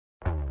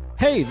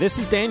Hey, this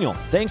is Daniel.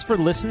 Thanks for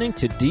listening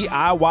to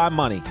DIY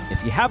Money.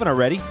 If you haven't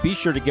already, be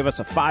sure to give us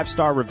a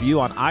 5-star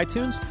review on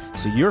iTunes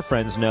so your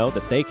friends know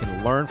that they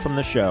can learn from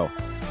the show.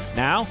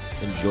 Now,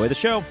 enjoy the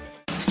show.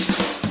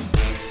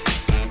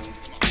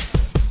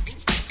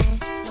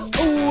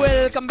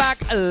 Welcome back,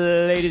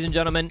 ladies and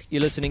gentlemen.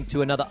 You're listening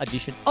to another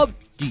edition of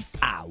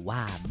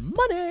DIY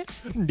Money.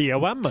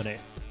 DIY Money.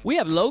 We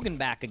have Logan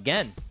back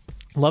again.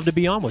 Love to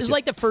be on with It was you.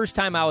 like the first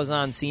time I was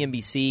on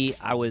CNBC.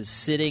 I was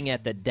sitting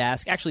at the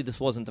desk. Actually, this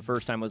wasn't the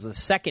first time. It was the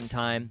second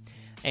time.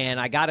 And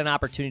I got an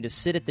opportunity to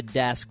sit at the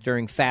desk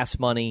during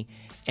Fast Money.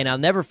 And I'll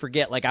never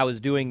forget, like, I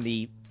was doing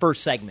the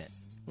first segment.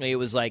 It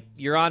was like,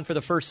 you're on for the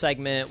first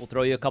segment. We'll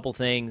throw you a couple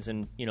things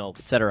and, you know,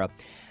 et cetera.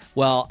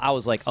 Well, I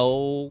was like,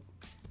 oh,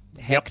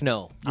 heck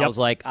no. I was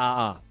like,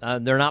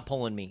 they're not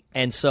pulling me.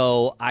 And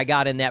so I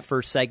got in that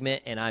first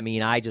segment, and I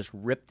mean, I just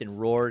ripped and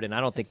roared, and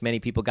I don't think many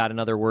people got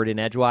another word in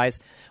edgewise.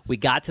 We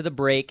got to the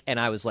break, and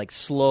I was like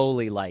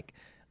slowly like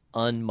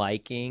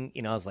unmiking.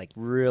 You know, I was like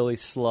really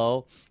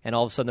slow, and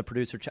all of a sudden the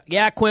producer,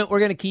 yeah, Quint, we're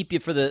going to keep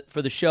you for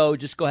the show.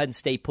 Just go ahead and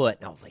stay put.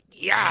 And I was like,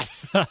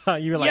 yes.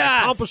 You were like,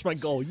 yes! accomplished my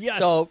goal. Yes.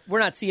 So we're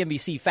not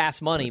CNBC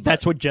Fast Money. But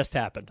that's what just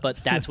happened.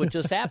 But that's what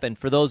just happened.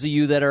 For those of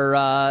you that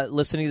are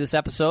listening to this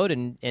episode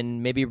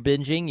and maybe you're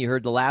binging, you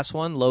heard the last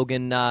one.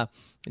 Logan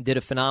did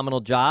a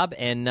phenomenal job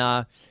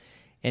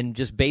and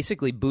just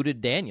basically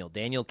booted Daniel.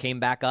 Daniel came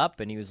back up,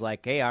 and he was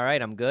like, hey, all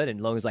right, I'm good.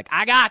 And Logan's like,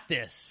 I got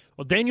this.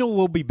 Well, Daniel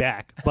will be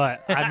back,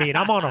 but, I mean,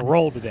 I'm on a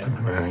roll today.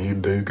 Well, you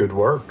do good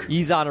work.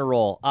 He's on a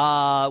roll.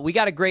 We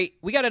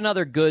got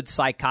another good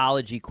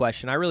psychology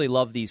question. I really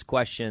love these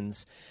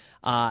questions.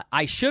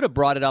 I should have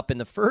brought it up in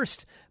the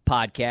first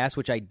podcast,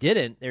 which I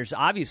didn't. There's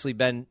obviously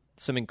been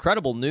some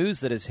incredible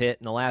news that has hit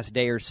in the last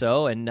day or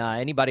so, and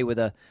anybody with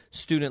a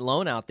student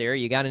loan out there,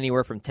 you got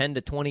anywhere from 10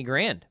 to 20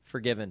 grand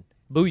forgiven.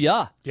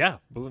 Booyah. Yeah,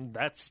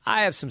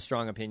 I have some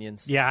strong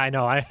opinions. Yeah, I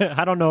know.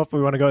 I don't know if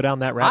we want to go down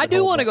that road. I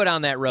do want to go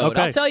down that road.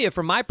 Okay. I'll tell you,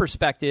 from my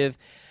perspective,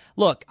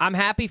 look, I'm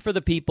happy for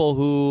the people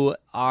who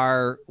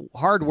are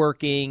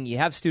hardworking, you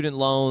have student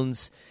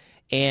loans,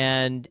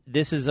 and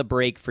this is a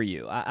break for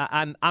you.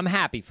 I'm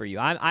happy for you.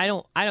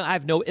 I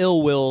have no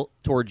ill will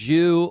towards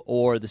you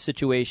or the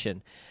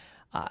situation.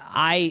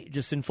 I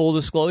just, in full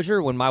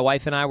disclosure, when my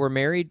wife and I were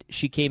married,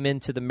 she came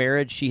into the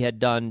marriage. She had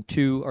done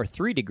 2 or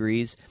 3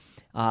 degrees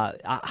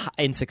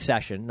in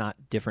succession, not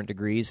different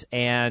degrees,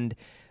 and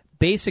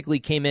basically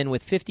came in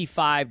with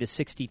 $55,000 to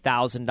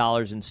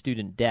 $60,000 in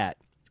student debt.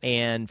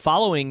 And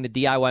following the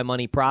DIY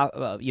Money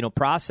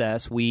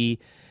process, we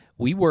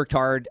worked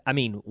hard. I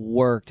mean,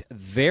 worked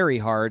very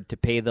hard to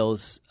pay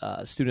those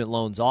student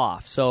loans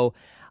off. So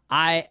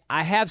I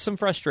have some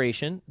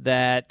frustration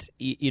that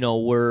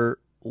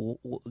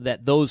that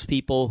those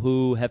people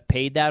who have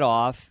paid that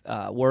off,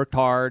 worked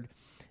hard,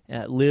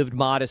 lived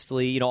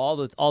modestly, all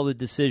the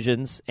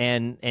decisions,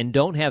 and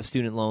don't have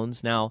student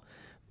loans. Now,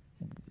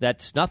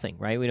 that's nothing,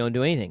 right? We don't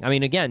do anything. I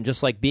mean, again,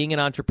 just like being an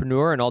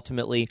entrepreneur and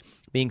ultimately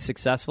being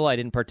successful, I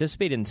didn't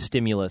participate in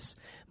stimulus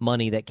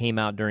money that came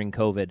out during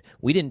COVID.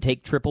 We didn't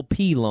take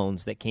PPP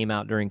loans that came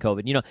out during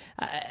COVID.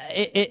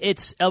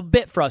 It's a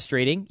bit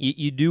frustrating.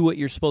 You do what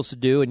you're supposed to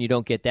do, and you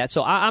don't get that.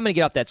 So I'm going to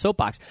get off that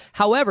soapbox.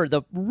 However,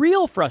 the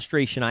real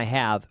frustration I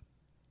have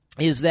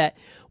is that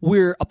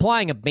we're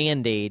applying a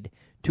Band-Aid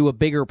to a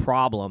bigger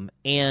problem,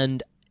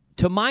 and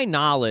to my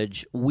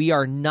knowledge, we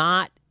are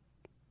not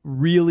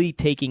really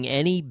taking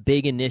any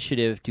big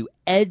initiative to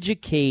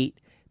educate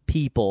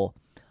people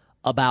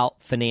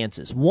about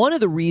finances. One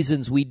of the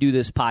reasons we do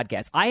this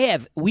podcast,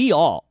 we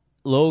all,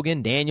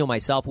 Logan, Daniel,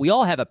 myself, we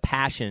all have a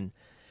passion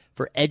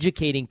for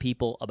educating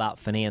people about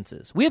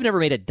finances. We have never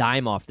made a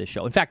dime off this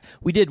show. In fact,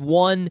 we did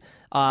one,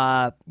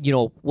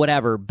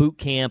 boot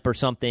camp or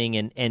something,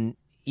 and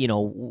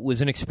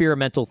was an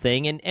experimental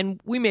thing, and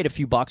we made a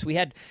few bucks. We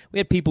had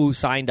people who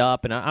signed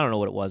up, and I don't know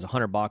what it was,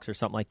 $100 or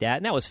something like that,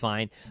 and that was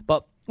fine.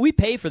 But we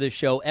pay for this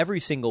show every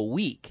single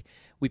week.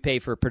 We pay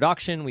for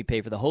production, we pay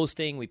for the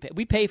hosting, we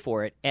pay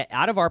for it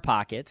out of our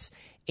pockets,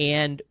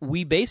 and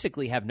we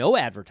basically have no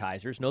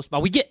advertisers, no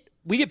spot. We get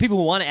people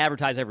who want to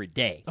advertise every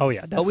day. Oh,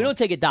 yeah, definitely. But we don't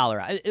take a dollar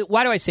out.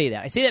 Why do I say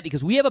that? I say that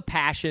because we have a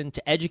passion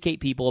to educate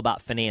people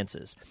about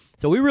finances.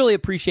 So we really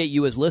appreciate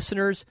you as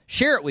listeners.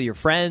 Share it with your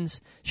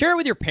friends. Share it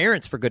with your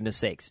parents, for goodness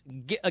sakes.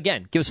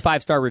 Again, give us a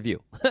 5-star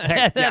review.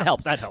 that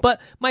helps. That helps. But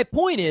my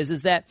point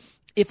is that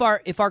if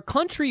our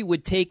country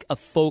would take a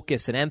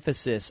focus, an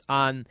emphasis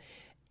on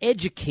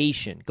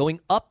education,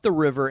 going up the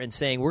river and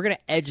saying, we're going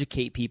to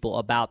educate people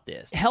about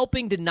this,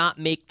 helping to not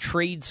make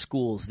trade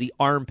schools the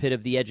armpit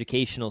of the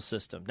educational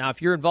system. Now,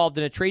 if you're involved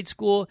in a trade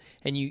school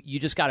and you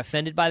just got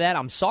offended by that,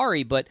 I'm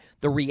sorry, but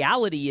the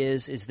reality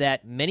is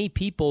that many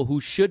people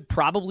who should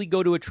probably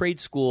go to a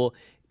trade school,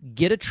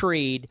 get a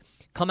trade,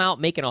 come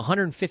out making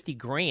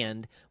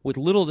 $150,000 with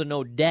little to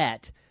no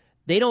debt.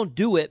 They don't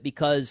do it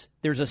because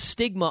there's a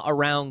stigma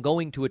around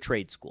going to a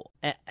trade school.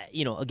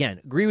 Again,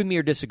 agree with me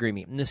or disagree with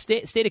me. In the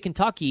state of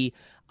Kentucky,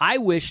 I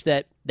wish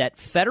that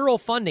federal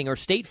funding or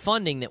state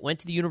funding that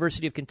went to the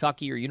University of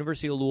Kentucky or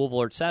University of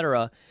Louisville, et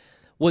cetera,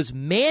 was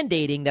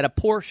mandating that a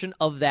portion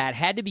of that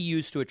had to be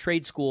used to a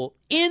trade school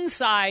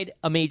inside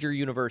a major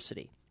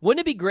university.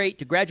 Wouldn't it be great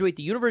to graduate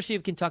the University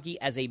of Kentucky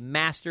as a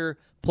master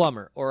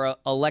plumber or an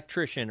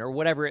electrician or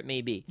whatever it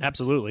may be?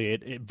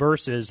 Absolutely.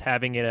 Versus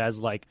having it as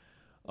like,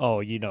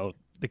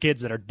 the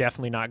kids that are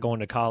definitely not going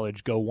to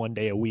college go one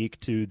day a week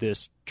to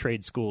this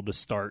trade school to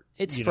start.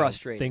 It's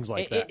frustrating. Things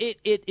like that.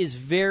 It is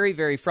very,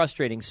 very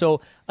frustrating.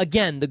 So,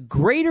 again, the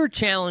greater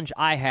challenge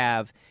I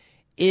have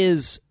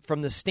is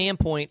from the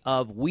standpoint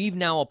of we've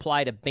now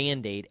applied a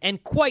Band-Aid,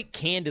 and quite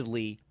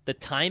candidly, the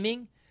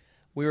timing.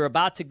 We were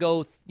about to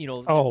go, lift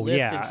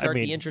and start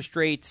the interest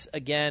rates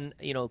again,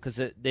 because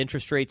the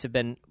interest rates have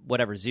been,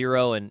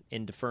 0 and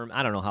deferment.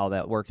 I don't know how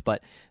that works,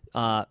 but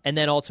and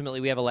then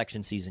ultimately we have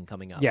election season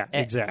coming up. Yeah,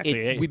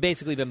 exactly. We've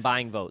basically been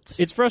buying votes.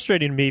 It's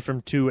frustrating to me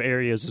from two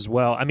areas as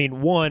well. I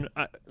mean, one,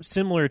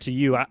 similar to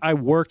you, I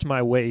worked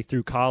my way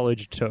through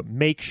college to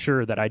make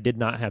sure that I did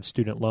not have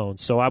student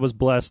loans. So I was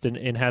blessed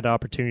and had the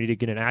opportunity to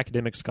get an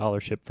academic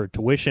scholarship for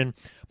tuition.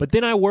 But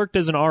then I worked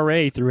as an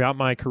RA throughout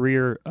my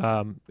career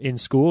in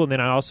school, and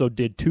then I also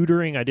did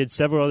tutoring. I did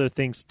several other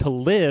things to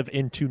live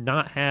and to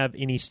not have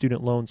any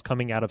student loans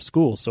coming out of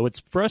school. So it's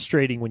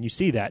frustrating when you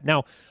see that.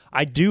 Now,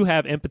 I do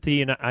have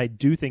empathy, and I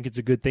do think it's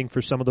a good thing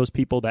for some of those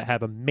people that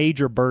have a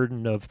major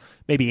burden of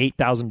maybe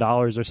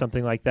 $8,000 or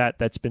something like that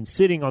that's been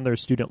sitting on their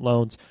student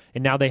loans,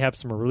 and now they have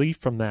some relief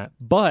from that.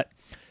 But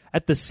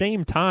at the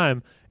same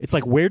time, it's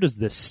like, where does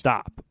this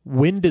stop?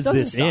 When does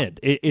this end?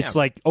 It's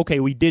like, okay,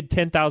 we did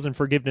 $10,000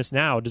 forgiveness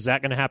now. Is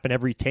that going to happen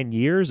every 10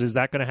 years? Is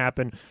that going to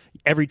happen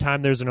every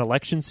time there's an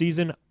election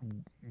season?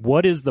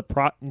 What is the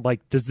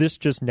does this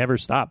just never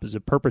stop? Is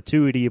it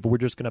perpetuity if we're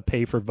just going to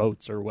pay for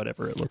votes or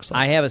whatever it looks like?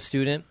 I have a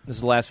student. This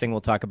is the last thing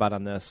we'll talk about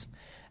on this.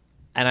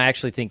 And I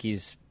actually think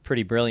he's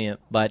pretty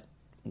brilliant. But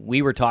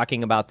we were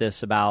talking about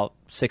this about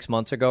 6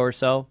 months ago or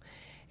so.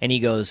 And he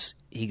goes,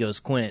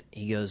 Quint,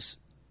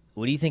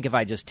 what do you think if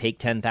I just take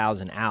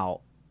 $10,000 out?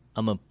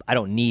 I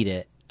don't need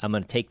it. I'm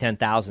going to take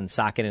 $10,000,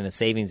 sock it in a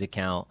savings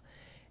account.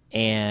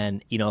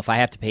 And, if I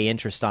have to pay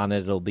interest on it,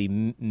 it'll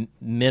be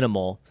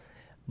minimal.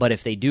 But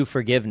if they do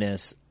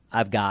forgiveness,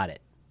 I've got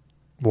it.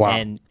 Wow.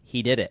 And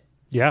he did it.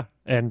 Yeah.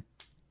 And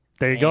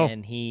there you go.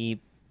 And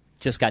he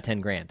just got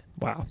 $10,000.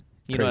 Wow.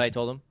 You know what I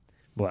told him?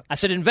 What? I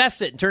said,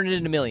 invest it and turn it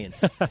into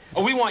millions.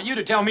 Oh, we want you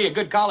to tell me a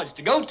good college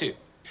to go to.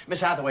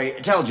 Miss Hathaway,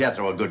 tell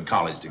Jethro a good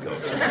college to go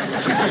to.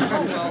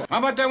 How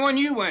about that one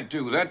you went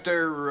to, that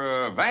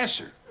there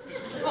Vassar?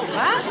 Oh,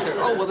 Vassar?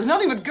 Oh, well, there's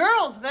nothing but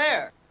girls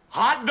there.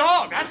 Hot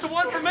dog, that's the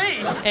one for me.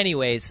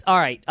 Anyways, all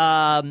right.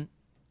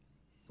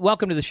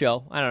 Welcome to the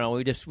show. I don't know.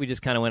 We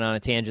just kind of went on a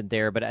tangent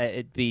there, but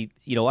it'd be,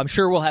 I'm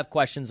sure we'll have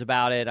questions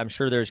about it. I'm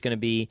sure there's going to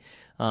be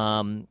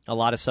a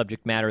lot of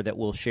subject matter that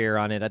we'll share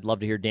on it. I'd love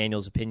to hear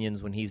Daniel's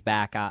opinions when he's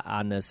back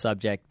on this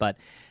subject. But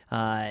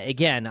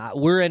again,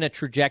 we're in a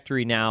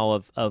trajectory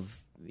now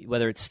of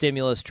whether it's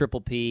stimulus, triple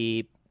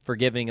P,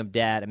 forgiving of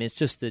debt. I mean, it's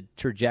just the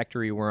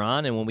trajectory we're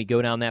on. And when we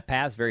go down that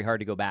path, it's very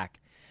hard to go back.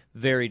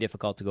 Very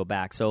difficult to go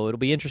back. So it'll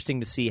be interesting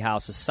to see how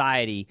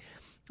society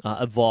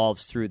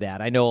evolves through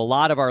that. I know a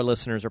lot of our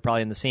listeners are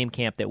probably in the same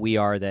camp that we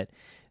are, that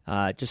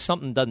just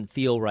something doesn't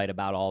feel right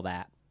about all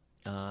that.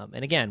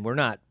 And again, we're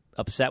not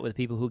upset with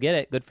people who get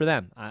it. Good for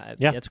them.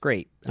 That's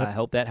great. Yep. I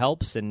hope that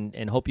helps,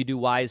 and hope you do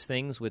wise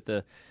things with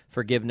the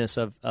forgiveness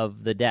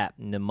of the debt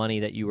and the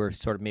money that you were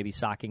sort of maybe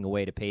socking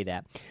away to pay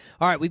that.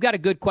 All right, we've got a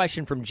good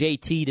question from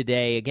JT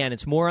today. Again,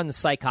 it's more on the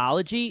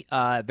psychology,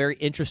 very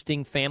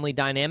interesting family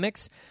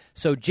dynamics.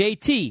 So,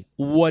 JT,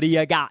 what do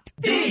you got?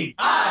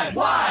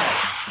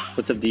 DIY!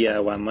 What's up,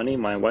 DIY Money?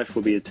 My wife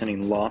will be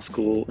attending law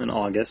school in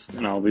August,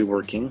 and I'll be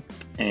working.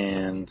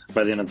 And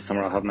by the end of the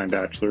summer, I'll have my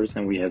bachelor's,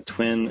 and we have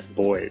twin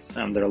boys.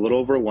 They're a little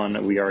over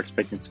 1. We are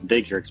expecting some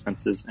daycare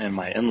expenses, and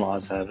my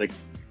in-laws have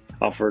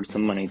offered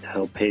some money to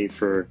help pay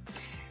for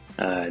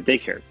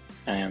daycare.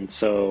 And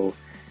so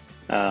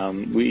I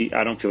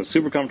don't feel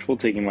super comfortable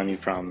taking money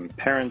from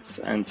parents,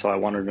 and so I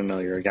wanted to know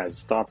your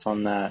guys' thoughts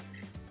on that.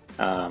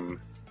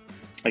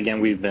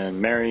 Again, we've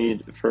been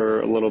married for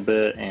a little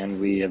bit,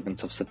 and we have been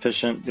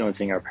self-sufficient. The only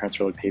thing our parents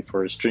really pay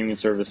for is streaming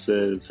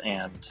services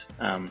and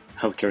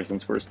healthcare,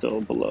 since we're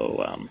still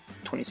below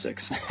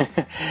 26.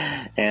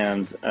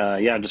 And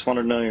I just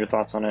wanted to know your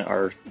thoughts on it.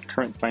 Our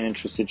current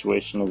financial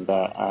situation is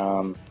that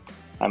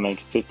I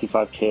make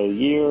 $55K a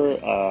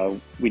year.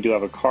 We do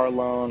have a car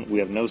loan. We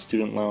have no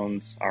student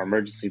loans. Our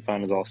emergency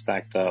fund is all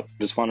stacked up.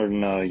 Just wanted to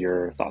know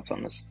your thoughts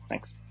on this.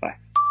 Thanks. Bye.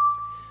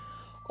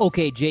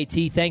 Okay,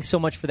 JT, thanks so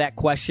much for that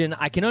question.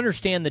 I can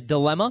understand the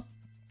dilemma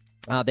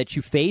that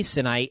you face,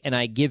 and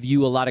I give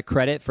you a lot of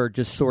credit for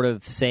just sort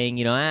of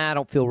saying, I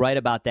don't feel right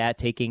about that,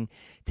 taking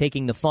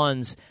the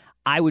funds.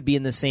 I would be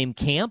in the same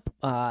camp.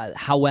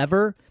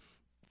 However,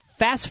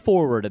 fast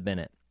forward a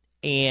minute,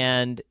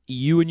 and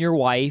you and your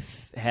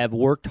wife have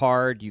worked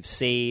hard, you've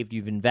saved,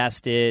 you've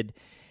invested,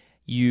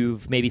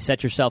 you've maybe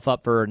set yourself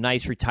up for a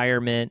nice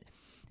retirement.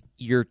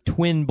 Your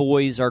twin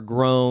boys are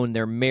grown,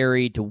 they're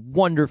married to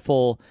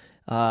wonderful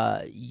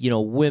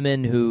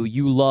women who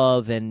you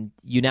love, and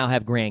you now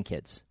have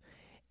grandkids,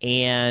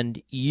 and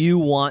you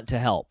want to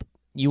help.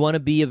 You want to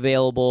be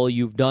available.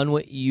 You've done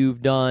what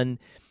you've done.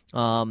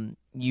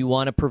 You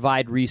want to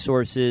provide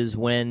resources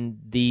when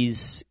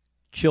these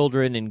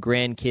children and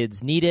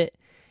grandkids need it,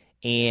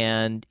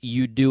 and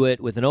you do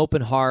it with an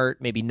open heart,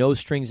 maybe no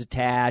strings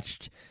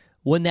attached.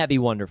 Wouldn't that be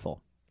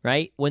wonderful,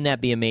 right? Wouldn't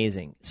that be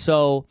amazing?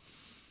 So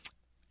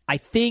I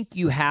think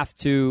you have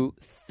to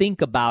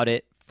think about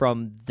it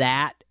from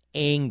that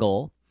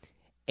angle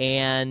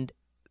and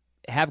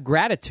have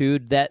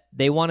gratitude that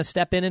they want to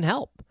step in and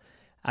help.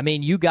 I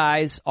mean, you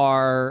guys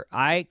are,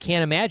 I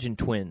can't imagine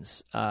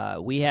twins.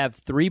 We have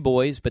 3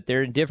 boys, but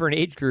they're in different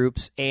age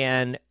groups,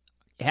 and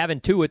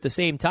having 2 at the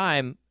same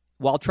time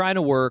while trying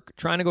to work,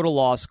 trying to go to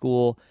law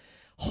school,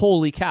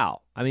 holy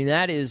cow. I mean,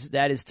 that is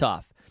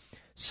tough.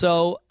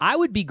 So I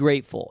would be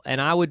grateful,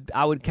 and I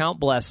would count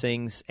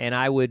blessings, and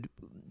I would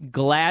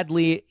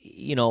gladly,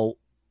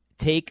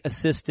 take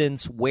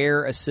assistance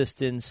where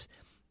assistance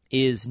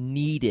is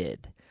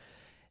needed.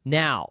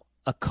 Now,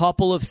 a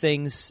couple of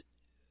things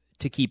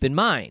to keep in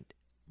mind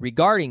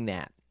regarding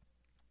that.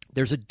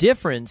 There's a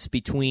difference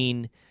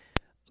between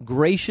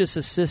gracious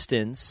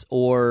assistance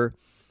or,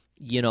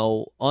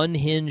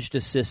 unhinged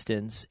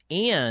assistance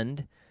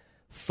and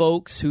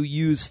folks who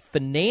use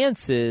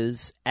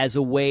finances as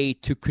a way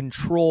to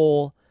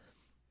control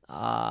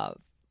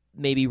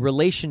maybe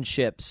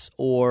relationships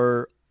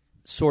or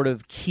sort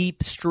of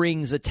keep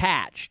strings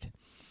attached.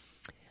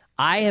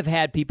 I have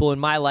had people in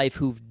my life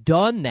who've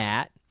done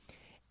that,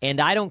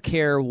 and I don't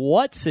care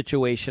what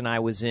situation I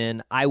was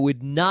in, I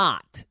would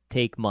not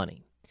take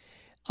money.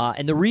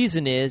 And the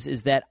reason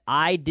is that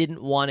I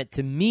didn't want it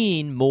to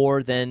mean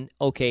more than,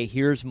 okay,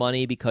 here's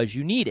money because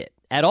you need it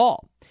at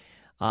all.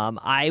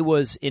 I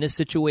was in a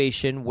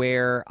situation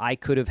where I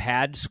could have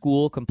had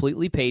school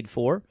completely paid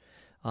for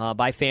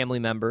by family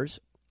members.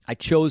 I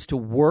chose to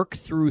work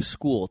through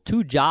school,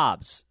 2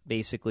 jobs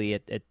basically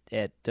at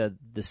the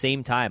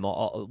same time,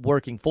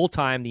 working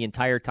full-time the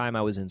entire time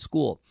I was in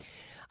school.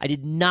 I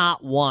did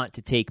not want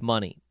to take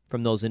money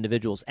from those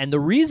individuals. And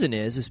the reason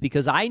is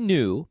because I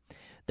knew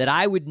that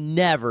I would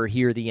never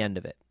hear the end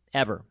of it,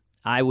 ever.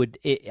 I would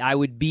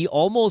be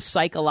almost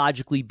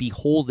psychologically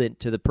beholden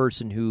to the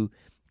person who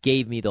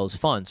gave me those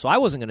funds. So I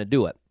wasn't going to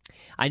do it.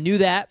 I knew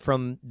that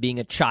from being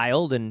a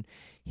child and,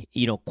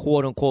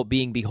 quote unquote,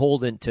 being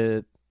beholden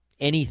to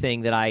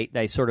anything that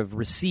I sort of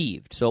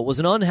received. So it was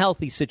an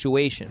unhealthy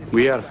situation.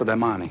 We are for the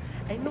money.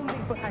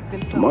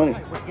 Money.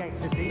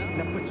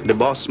 The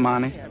boss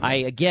money.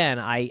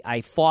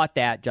 I fought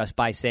that just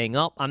by saying,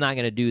 oh, I'm not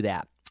going to do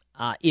that.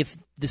 If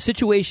the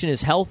situation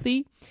is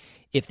healthy,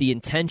 if the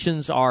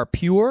intentions are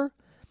pure,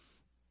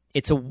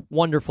 it's a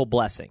wonderful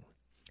blessing.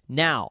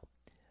 Now,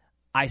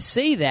 I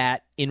say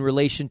that in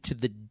relation to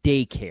the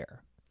daycare.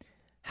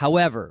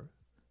 However,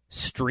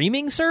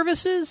 streaming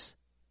services,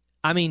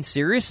 I mean,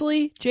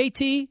 seriously,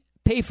 JT,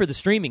 pay for the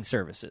streaming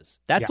services.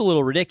 That's a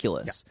little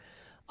ridiculous.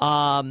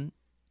 Yeah.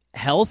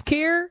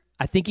 Healthcare,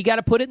 I think you got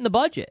to put it in the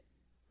budget.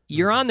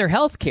 You're on their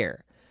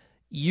healthcare.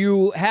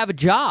 You have a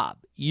job.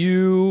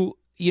 You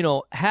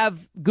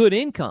have good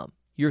income.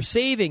 You're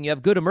saving. You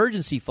have good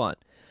emergency fund.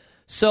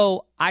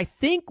 So I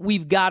think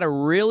we've got to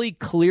really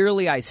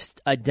clearly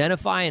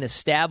identify and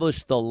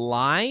establish the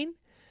line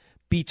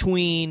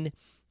between,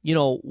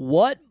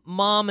 what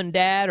mom and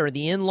dad or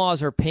the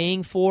in-laws are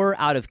paying for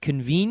out of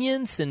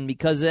convenience and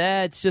because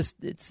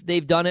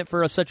they've done it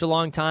for such a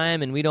long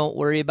time and we don't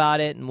worry about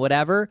it and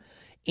whatever.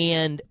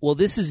 And, well,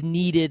 this is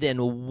needed and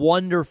a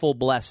wonderful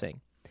blessing.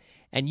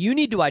 And you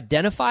need to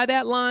identify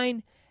that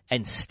line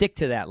and stick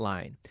to that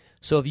line.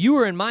 So if you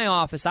were in my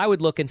office, I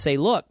would look and say,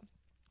 look,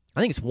 I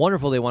think it's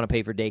wonderful they want to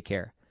pay for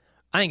daycare.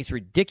 I think it's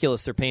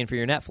ridiculous they're paying for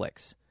your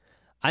Netflix.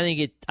 I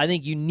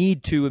think you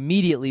need to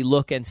immediately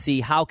look and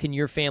see how can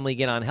your family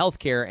get on health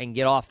care and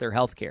get off their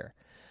health care.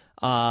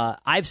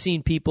 I've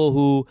seen people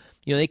who,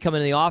 they come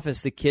into the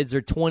office, the kids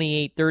are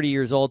 28, 30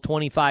 years old,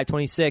 25,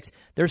 26.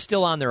 They're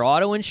still on their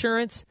auto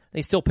insurance.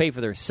 They still pay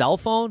for their cell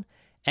phone.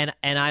 And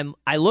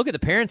I look at the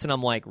parents and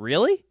I'm like,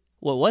 really?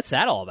 Well, what's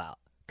that all about?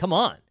 Come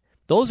on.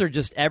 Those are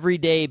just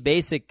everyday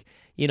basic,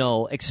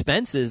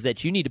 expenses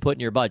that you need to put in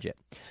your budget.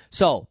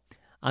 So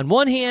on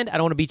one hand, I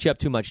don't want to beat you up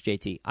too much,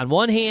 JT. On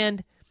one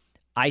hand,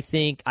 I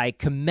think I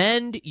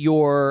commend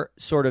your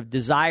sort of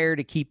desire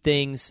to keep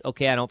things,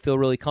 okay, I don't feel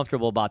really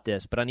comfortable about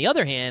this. But on the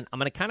other hand, I'm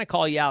going to kind of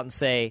call you out and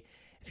say,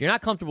 if you're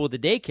not comfortable with the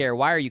daycare,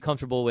 why are you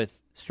comfortable with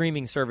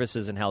streaming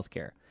services and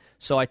healthcare?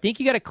 So I think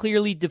you got to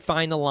clearly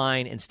define the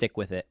line and stick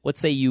with it. What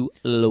say you,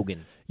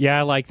 Logan? Yeah,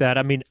 I like that.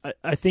 I mean,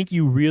 I think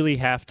you really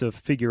have to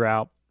figure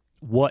out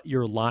what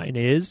your line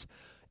is.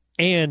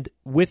 And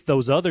with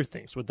those other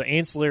things, with the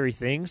ancillary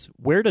things,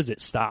 where does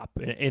it stop?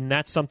 And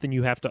that's something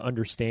you have to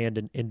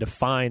understand and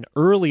define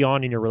early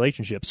on in your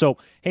relationship. So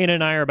Hannah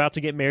and I are about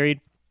to get married.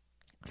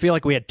 I feel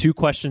like we had 2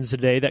 questions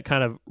today that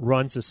kind of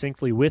run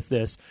succinctly with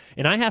this.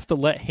 And I have to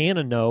let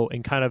Hannah know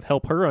and kind of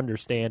help her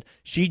understand.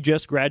 She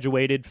just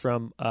graduated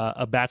from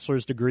a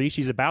bachelor's degree.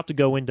 She's about to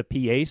go into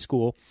PA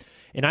school.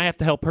 And I have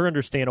to help her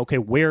understand, okay,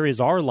 where is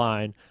our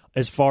line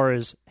as far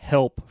as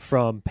help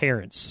from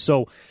parents?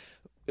 So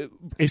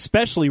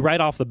especially right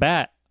off the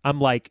bat, I'm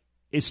like,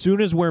 as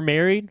soon as we're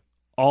married,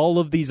 all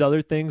of these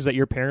other things that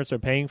your parents are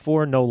paying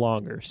for, no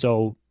longer.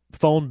 So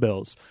phone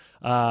bills,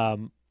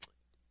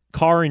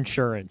 car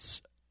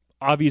insurance,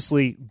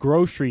 obviously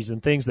groceries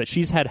and things that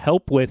she's had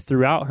help with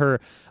throughout her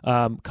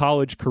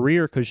college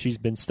career because she's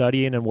been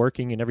studying and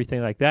working and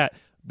everything like that.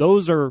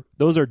 Those are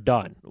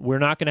done. We're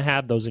not going to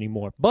have those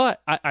anymore.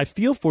 But I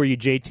feel for you,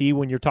 JT,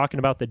 when you're talking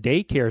about the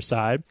daycare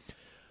side.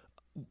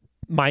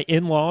 My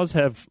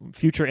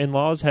future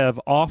in-laws have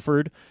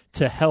offered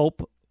to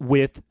help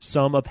with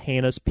some of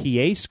Hannah's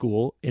PA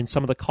school and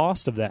some of the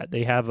cost of that.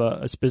 They have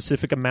a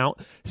specific amount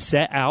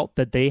set out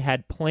that they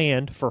had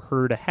planned for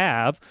her to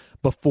have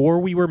before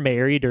we were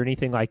married or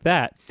anything like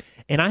that.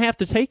 And I have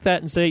to take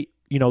that and say,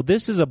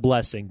 this is a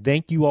blessing.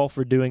 Thank you all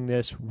for doing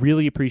this.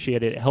 Really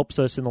appreciate it. It helps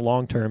us in the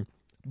long term.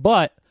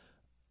 But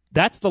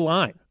that's the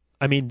line.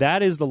 I mean,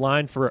 that is the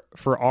line for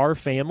our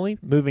family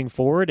moving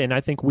forward. And I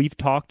think we've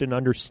talked and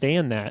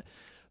understand that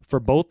for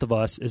both of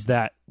us is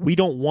that we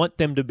don't want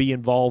them to be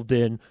involved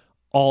in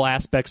all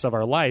aspects of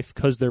our life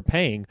because they're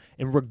paying.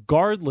 And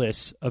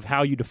regardless of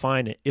how you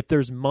define it, if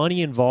there's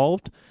money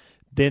involved,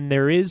 then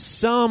there is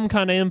some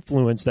kind of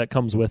influence that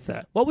comes with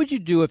that. What would you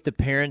do if the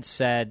parents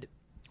said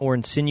or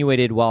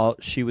insinuated while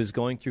she was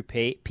going through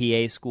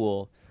PA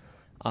school,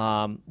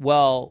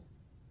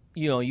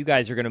 you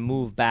guys are going to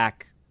move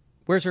back?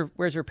 Where's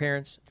her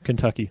parents?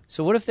 Kentucky.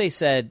 So what if they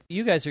said,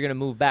 you guys are going to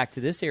move back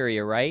to this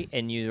area, right?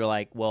 And you're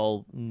like,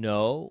 well,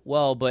 no.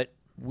 Well, but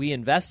we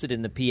invested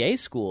in the PA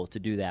school to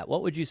do that.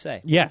 What would you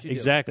say? Yeah,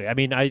 exactly. I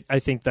mean, I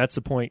think that's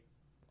the point.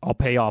 I'll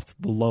pay off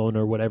the loan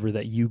or whatever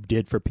that you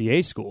did for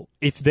PA school.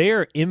 If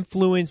they're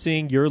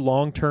influencing your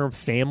long-term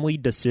family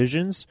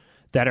decisions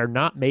that are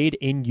not made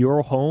in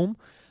your home,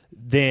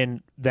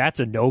 then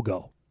that's a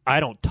no-go. I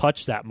don't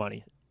touch that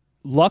money.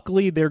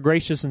 Luckily, they're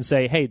gracious and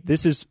say, hey,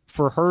 this is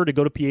for her to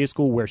go to PA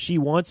school where she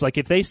wants. Like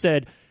if they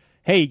said,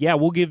 hey, yeah,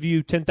 we'll give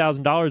you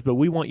 $10,000, but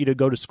we want you to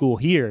go to school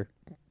here.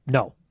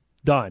 No.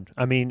 Done.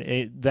 I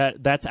mean,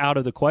 that's out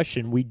of the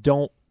question. We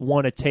don't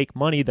want to take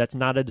money. That's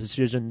not a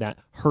decision that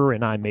her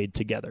and I made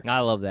together.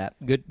 I love that.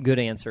 Good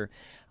answer.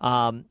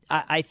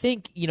 I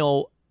think,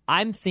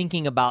 I'm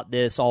thinking about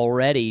this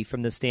already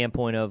from the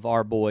standpoint of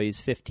our boys,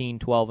 15,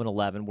 12, and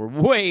 11. We're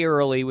way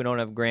early. We don't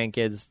have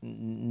grandkids,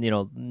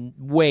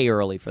 way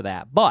early for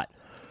that. But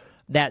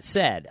that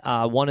said,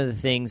 one of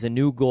the things, a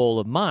new goal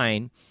of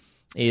mine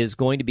is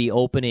going to be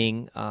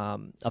opening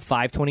a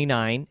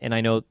 529, and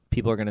I know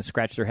people are going to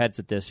scratch their heads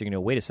at this. You're going to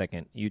go, wait a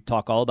second, you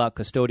talk all about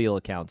custodial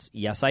accounts.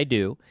 Yes, I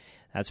do.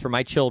 That's for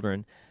my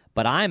children.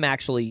 But I'm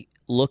actually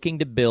looking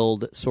to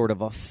build sort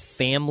of a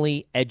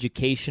family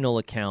educational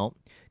account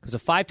because a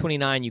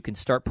 529, you can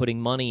start putting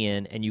money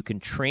in, and you can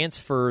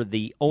transfer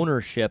the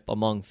ownership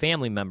among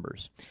family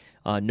members.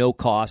 No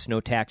cost, no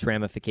tax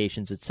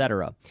ramifications,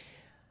 etc.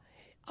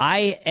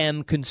 I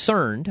am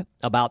concerned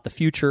about the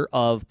future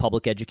of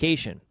public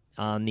education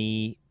on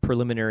the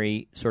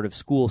preliminary sort of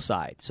school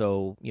side,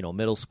 so,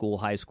 middle school,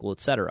 high school,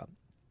 etc.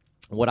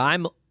 What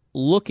I'm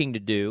looking to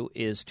do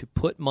is to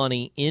put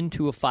money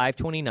into a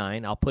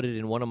 529. I'll put it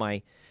in one of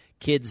my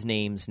kids'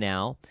 names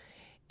now,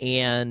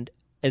 and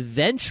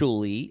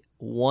eventually,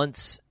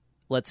 once,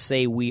 let's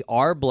say we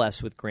are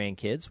blessed with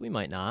grandkids, we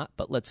might not,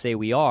 but let's say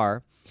we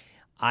are,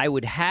 I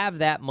would have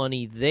that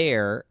money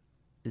there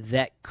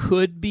that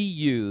could be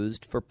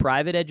used for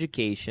private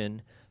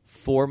education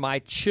for my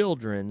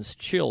children's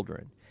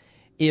children,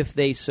 if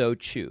they so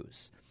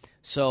choose.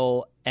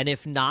 So, and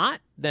if not,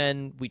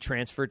 then we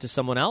transfer it to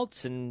someone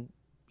else and,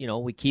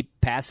 we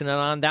keep passing it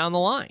on down the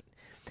line.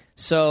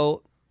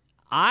 So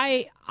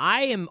I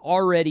am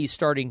already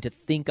starting to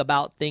think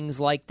about things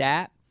like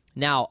that.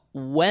 Now,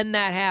 when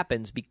that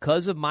happens,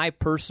 because of my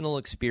personal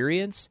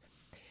experience,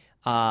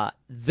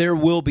 there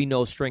will be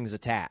no strings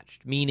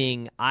attached,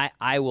 meaning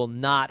I will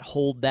not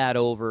hold that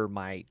over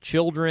my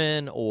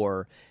children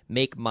or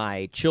make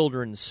my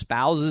children's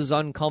spouses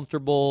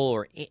uncomfortable,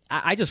 or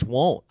I just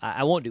won't.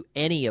 I won't do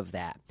any of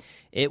that.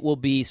 It will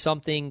be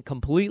something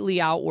completely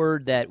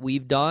outward that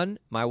we've done,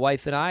 my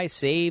wife and I,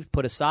 saved,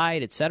 put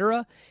aside,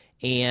 etc.,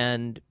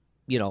 and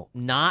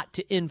not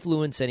to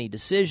influence any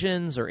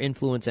decisions or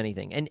influence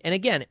anything. And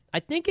again, I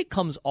think it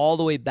comes all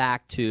the way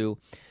back to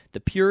the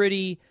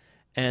purity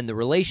and the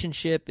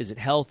relationship. Is it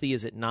healthy?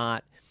 Is it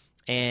not?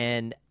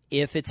 And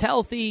if it's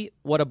healthy,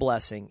 what a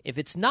blessing. If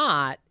it's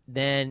not,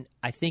 then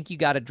I think you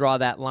got to draw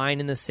that line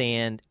in the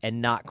sand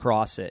and not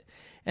cross it.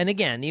 And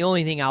again, the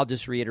only thing I'll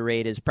just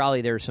reiterate is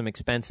probably there are some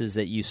expenses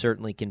that you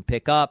certainly can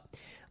pick up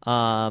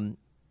and,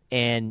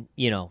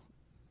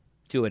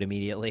 do it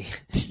immediately.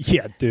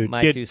 Yeah, dude,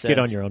 My 2 cents. Get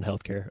on your own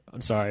healthcare. I'm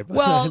sorry.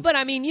 Well, but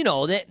I mean,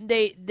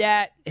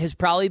 that has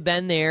probably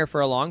been there for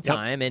a long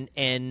time, yep.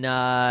 and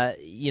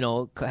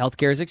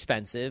healthcare is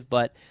expensive,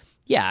 but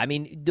yeah, I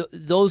mean,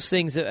 those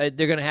things they're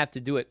going to have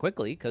to do it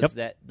quickly because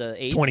yep. the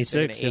age 26,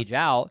 they're going to age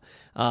out.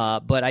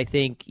 But I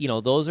think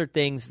those are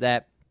things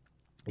that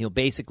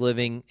basic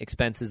living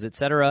expenses,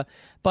 etc.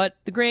 But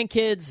the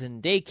grandkids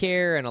and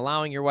daycare and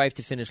allowing your wife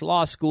to finish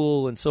law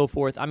school and so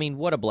forth. I mean,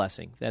 what a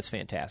blessing! That's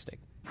fantastic.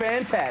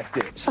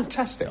 Fantastic. It's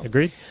fantastic.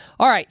 Agreed?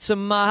 All right,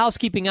 some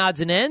housekeeping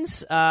odds and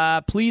ends.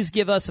 Please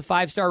give us a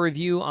 5-star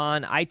review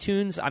on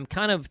iTunes. I'm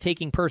kind of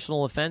taking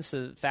personal offense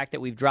to the fact that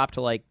we've dropped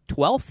to like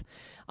 12th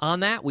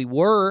on that. We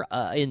were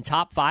in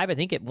top 5. I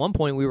think at one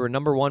point we were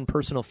number 1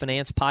 personal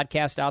finance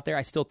podcast out there.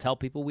 I still tell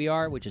people we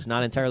are, which is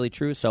not entirely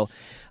true. So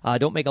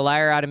don't make a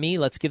liar out of me.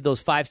 Let's give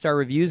those 5-star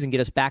reviews and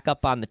get us back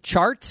up on the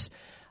charts.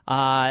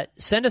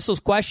 Send us those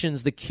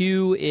questions. The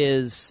queue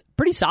is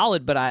pretty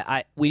solid,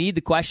 but we need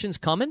the questions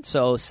coming,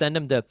 so send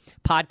them to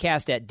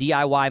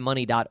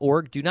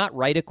podcast@DIYmoney.org. Do not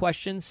write a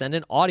question. Send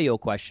an audio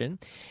question,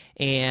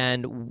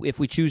 and if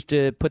we choose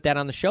to put that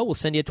on the show, we'll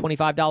send you a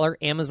 $25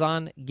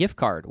 Amazon gift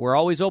card. We're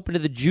always open to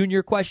the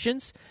junior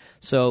questions,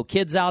 so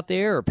kids out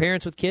there or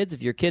parents with kids,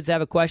 if your kids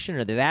have a question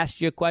or they've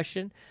asked you a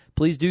question,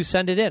 please do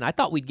send it in. I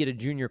thought we'd get a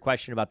junior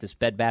question about this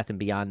Bed Bath &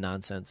 Beyond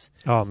nonsense.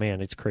 Oh, man,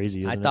 it's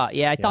crazy, isn't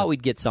it? I thought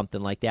we'd get something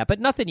like that, but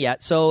nothing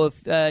yet. So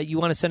if you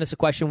want to send us a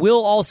question,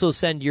 we'll also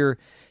send your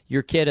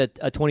kid a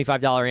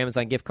 $25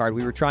 Amazon gift card.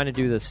 We were trying to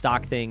do the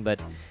stock thing, but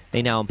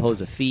they now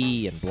impose a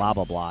fee and blah,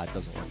 blah, blah. It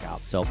doesn't work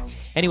out. So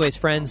anyways,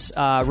 friends,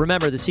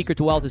 remember, the secret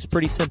to wealth is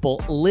pretty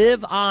simple.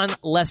 Live on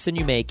less than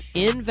you make.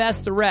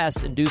 Invest the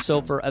rest and do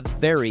so for a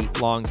very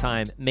long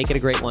time. Make it a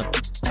great one.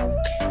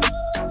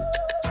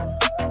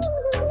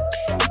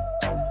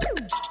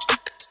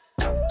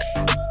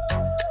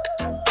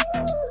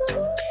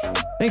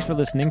 Thanks for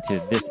listening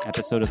to this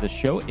episode of the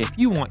show. If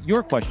you want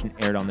your question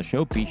aired on the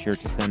show, be sure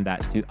to send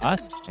that to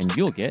us, and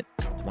you'll get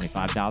a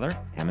 $25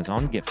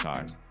 Amazon gift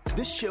card.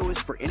 This show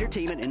is for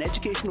entertainment and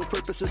educational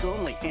purposes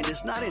only and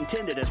is not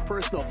intended as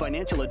personal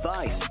financial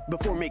advice.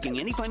 Before making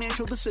any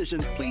financial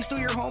decision, please do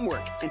your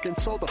homework and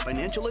consult a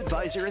financial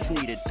advisor as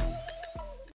needed.